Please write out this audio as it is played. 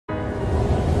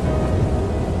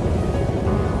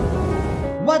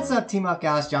What's up, Team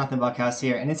Buckhouse? Johnathan Buckhouse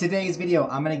here, and in today's video,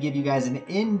 I'm going to give you guys an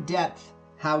in-depth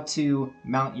how to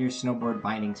mount your snowboard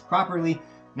bindings properly.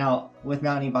 Now, with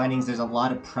mounting bindings, there's a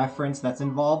lot of preference that's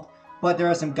involved, but there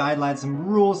are some guidelines, some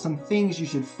rules, some things you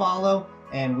should follow,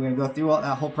 and we're going to go through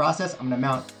that whole process. I'm going to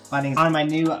mount bindings on my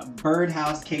new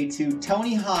Birdhouse K2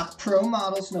 Tony Hawk Pro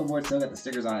Model snowboard. Still got the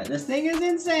stickers on it. This thing is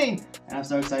insane, and I'm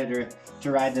so excited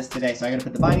to ride this today. So I got to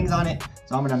put the bindings on it.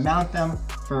 So I'm going to mount them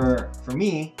for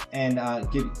me and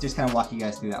just kind of walk you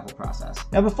guys through that whole process.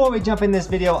 Now, before we jump in this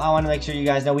video, I want to make sure you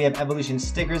guys know we have Evolution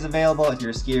stickers available. If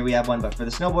you're a skier, we have one, but for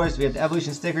the snowboarders, we have the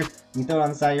Evolution stickers. You can throw it on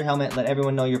the side of your helmet, let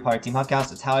everyone know you're part of Team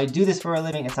Buckhouse. It's how I do this for a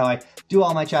living. It's how I do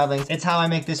all my traveling. It's how I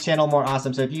make this channel more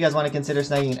awesome. So if you guys want to consider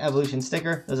snagging an Evolution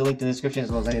sticker, there's a link in the description,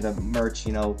 as well as any of the merch,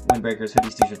 you know, windbreakers,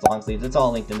 hoodies, t-shirts, long sleeves. It's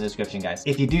all linked in the description, guys.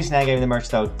 If you do snag any of the merch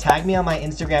though, tag me on my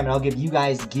Instagram and I'll give you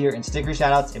guys gear and sticker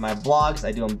shout outs in my vlogs.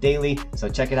 I do them daily, so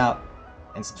check it out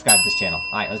and subscribe to this channel.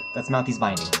 All right, let's mount these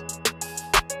bindings.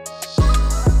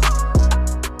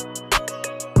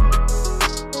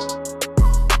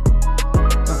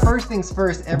 First things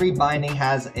first, every binding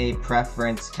has a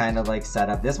preference kind of like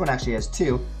setup. This one actually has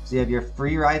two. So you have your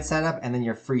free ride setup and then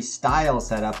your freestyle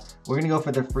setup. We're gonna go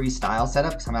for the freestyle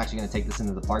setup because I'm actually gonna take this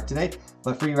into the park today.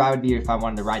 But free ride would be if I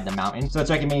wanted to ride the mountain. So it's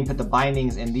recommended you put the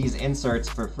bindings in these inserts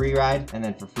for free ride, and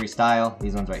then for freestyle,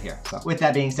 these ones right here. So with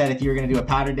that being said, if you were gonna do a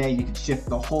powder day, you could shift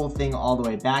the whole thing all the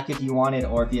way back if you wanted,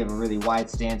 or if you have a really wide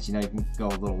stance, you know, you can go a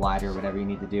little wider, whatever you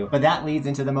need to do. But that leads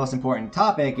into the most important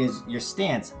topic, is your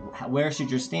stance. Where should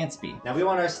your stance be? Now we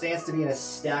want our stance to be in a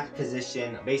stacked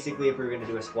position, basically if we were gonna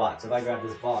do a squat. So if I grab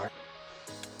this bar,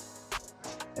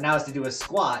 and now it's to do a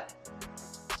squat,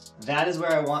 that is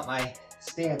where I want my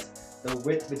stance, the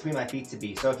width between my feet to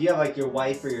be. So if you have like your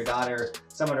wife or your daughter,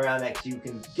 someone around that you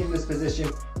can get in this position,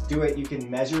 do it. You can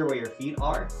measure where your feet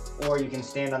are, or you can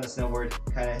stand on the snowboard,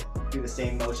 kind of do the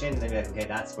same motion, and then be like, okay,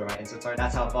 that's where my inserts are.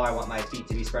 That's how far I want my feet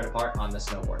to be spread apart on the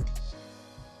snowboard.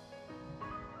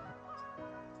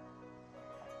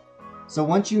 So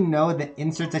once you know the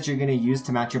inserts that you're going to use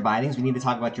to mount your bindings, we need to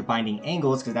talk about your binding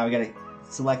angles, because now we got to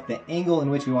select the angle in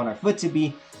which we want our foot to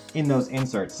be in those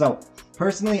inserts. So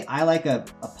personally, I like a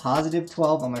positive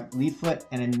 12 on my lead foot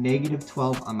and a negative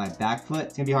 12 on my back foot.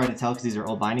 It's gonna be hard to tell because these are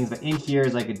old bindings, but in here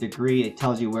is like a degree. It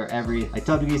tells you where every, like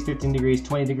 12 degrees, 15 degrees,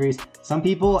 20 degrees. Some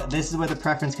people, this is where the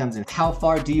preference comes in. How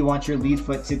far do you want your lead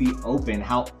foot to be open?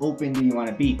 How open do you want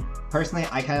to be? Personally,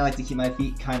 I kind of like to keep my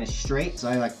feet kind of straight. So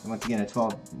I like, once again, a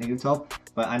 12, negative 12.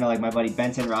 But I know like my buddy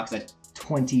Benson rocks at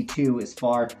 22 as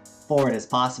far forward as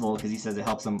possible because he says it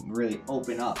helps them really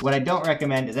open up. What I don't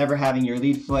recommend is ever having your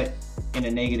lead foot in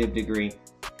a negative degree.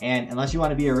 And unless you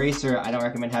want to be a racer, I don't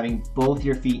recommend having both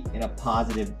your feet in a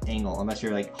positive angle, unless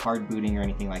you're like hard booting or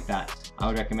anything like that. I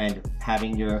would recommend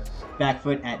having your back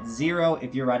foot at 0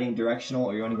 if you're riding directional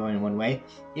or you're only going in one way.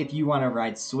 If you want to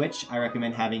ride switch, I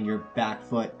recommend having your back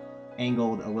foot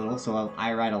angled a little. So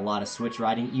I ride a lot of switch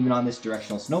riding, even on this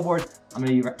directional snowboard. I'm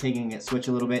going to be taking it switch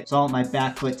a little bit. So I want my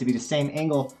back foot to be the same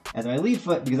angle as my lead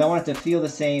foot because I want it to feel the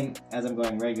same as I'm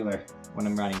going regular when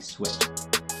I'm riding switch.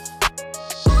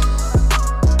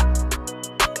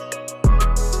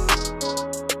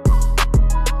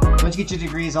 Once you get your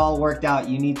degrees all worked out,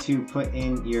 you need to put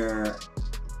in your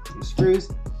screws.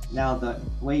 Now the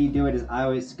way you do it is I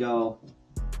always go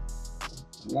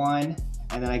 1,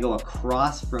 and then I go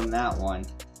across from that one.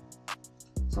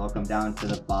 So I'll come down to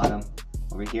the bottom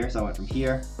over here. So I went from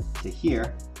here to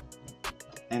here.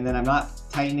 And then I'm not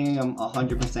tightening them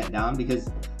 100% down because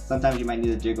sometimes you might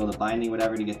need to jiggle the binding,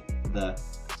 whatever, to get the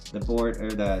board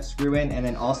or the screw in. And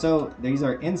then also, these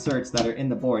are inserts that are in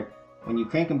the board. When you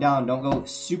crank them down, don't go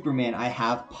Superman. I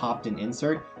have popped an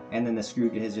insert and then the screw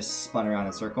has just spun around in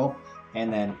a circle.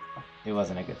 And then it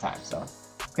wasn't a good time. So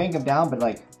crank them down, but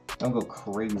like, don't go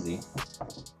crazy.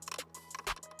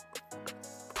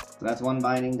 So that's one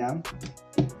binding down.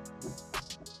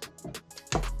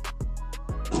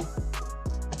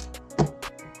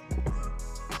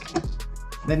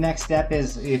 The next step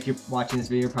is, if you're watching this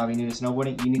video, you're probably new to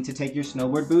snowboarding, you need to take your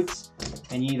snowboard boots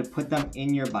and you need to put them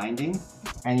in your binding,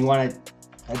 and you want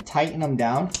to tighten them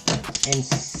down and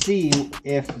see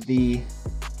if the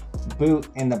boot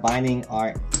and the binding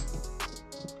are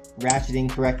ratcheting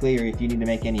correctly, or if you need to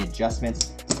make any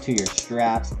adjustments to your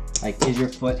straps. Like, is your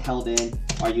foot held in?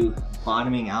 Are you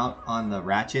bottoming out on the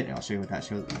ratchet? And I'll show you what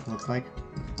that looks like.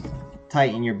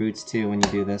 Tighten your boots too when you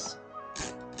do this.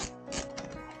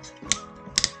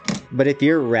 But if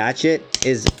your ratchet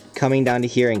is coming down to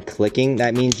here and clicking,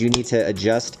 that means you need to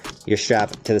adjust your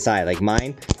strap to the side. Like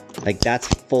mine, like that's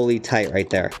fully tight right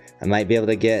there. I might be able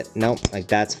to get, nope, like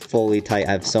that's fully tight.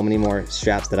 I have so many more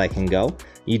straps that I can go.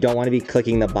 You don't want to be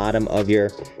clicking the bottom of your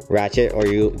ratchet or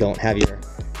you don't have your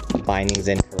bindings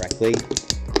in correctly.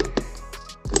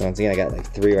 So once again, I got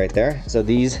like 3 right there. So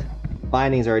these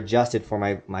bindings are adjusted for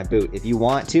my boot. If you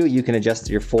want to, you can adjust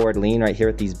your forward lean right here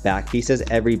with these back pieces.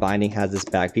 Every binding has this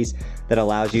back piece that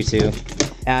allows you to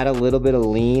add a little bit of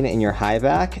lean in your high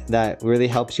back. That really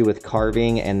helps you with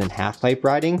carving and then half pipe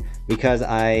riding. Because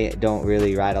I don't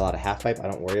really ride a lot of half pipe, I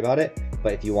don't worry about it.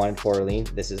 But if you wanted forward lean,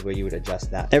 this is where you would adjust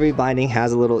that. Every binding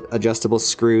has a little adjustable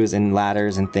screws and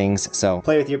ladders and things. So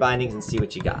play with your bindings and see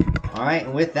what you got. All right,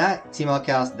 and with that, Team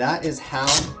Buckhouse, that is how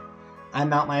I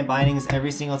mount my bindings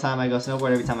every single time I go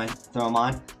snowboard, every time I throw them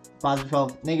on. Positive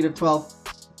 12, negative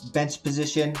 12, bench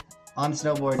position, on the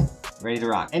snowboard, ready to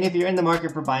rock. And if you're in the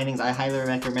market for bindings, I highly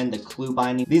recommend the Khuno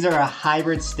binding. These are a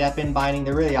hybrid step-in binding.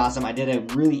 They're really awesome. I did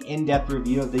a really in-depth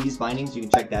review of these bindings. You can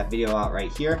check that video out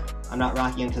right here. I'm not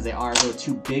rocking them because they are a little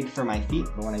too big for my feet,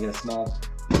 but when I get a small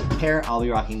pair, I'll be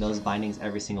rocking those bindings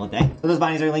every single day. So those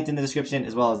bindings are linked in the description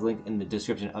as well as linked in the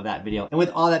description of that video. And with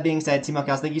all that being said, Team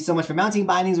Buckhouse, thank you so much for mounting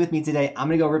bindings with me today. I'm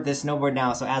gonna go rip this snowboard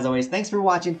now. So as always, thanks for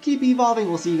watching. Keep evolving.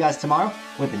 We'll see you guys tomorrow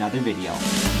with another video.